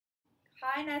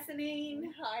Hi Nazanin.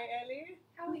 Hi, Ellie.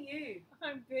 How are you?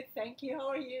 I'm good, thank you. How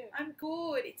are you? I'm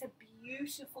good. It's a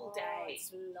beautiful day.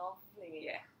 It's lovely.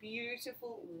 Yeah,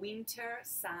 beautiful winter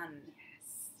sun.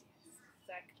 Yes,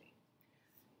 exactly.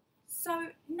 So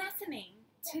Nazanin,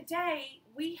 today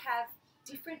we have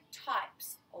different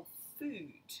types of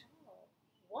food. Oh,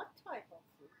 what type of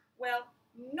food? Well,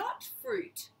 not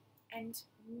fruit and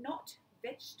not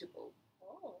vegetable.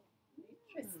 Oh,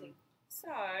 interesting. So,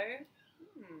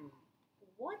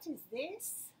 What is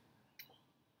this?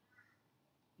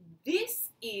 this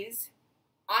is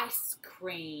ice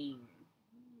cream.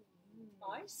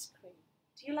 Ice cream.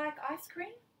 Do you like ice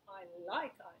cream? I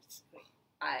like ice cream.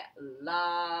 I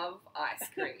love ice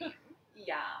cream.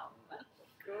 Yum.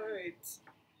 Good.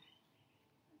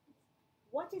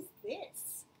 What is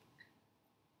this?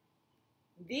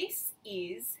 This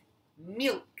is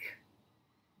milk.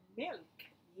 Milk.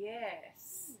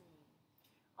 Yes.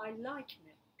 I like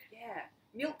milk. Yeah.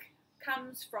 Milk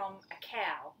comes from a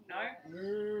cow, no?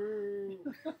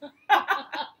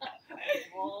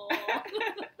 Oh.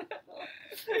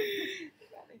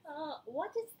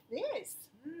 What is this?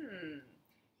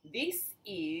 This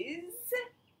is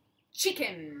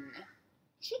chicken.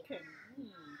 Chicken.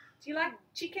 Do you like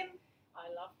chicken? I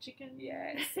love chicken.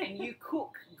 Yes. And you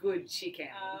cook good chicken.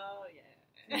 Oh,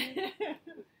 yeah.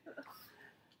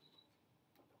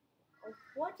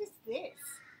 What is this?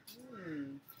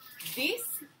 This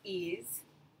is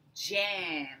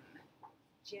jam.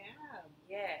 Jam.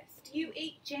 Yes. Do you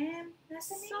eat jam,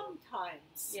 Nazanin?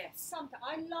 Sometimes. Yes. Sometimes.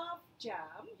 I love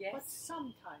jam, Yes. but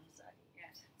sometimes I eat.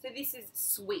 Yes. So this is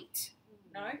sweet,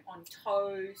 no? On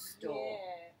toast or...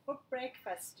 Yeah, for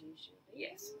breakfast usually.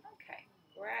 Yes. Okay.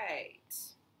 Great.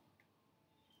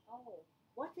 Oh,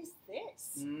 what is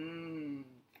this?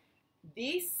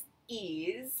 This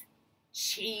is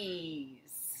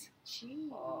cheese.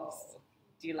 Cheese. Oh.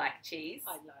 Do you like cheese?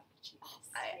 I like cheese.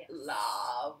 I yes.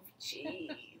 love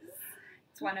cheese.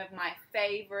 It's one of my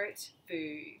favourite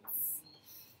foods.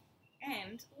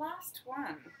 And last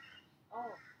one.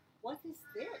 Oh, what is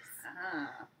this?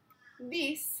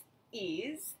 This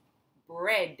is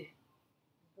bread.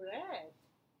 Bread.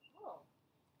 Oh,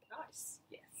 nice.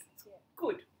 Yes. Yeah.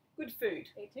 Good. Good food.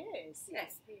 It is.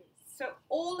 Yes. It is. So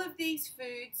all of these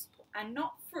foods are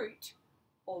not fruit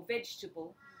or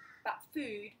vegetable, but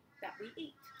food that we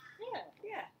eat. Yeah.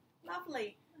 Yeah.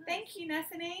 Lovely. Nice. Thank you,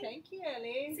 Nazanin. Thank you,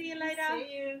 Ellie. See you later.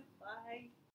 See you. Bye.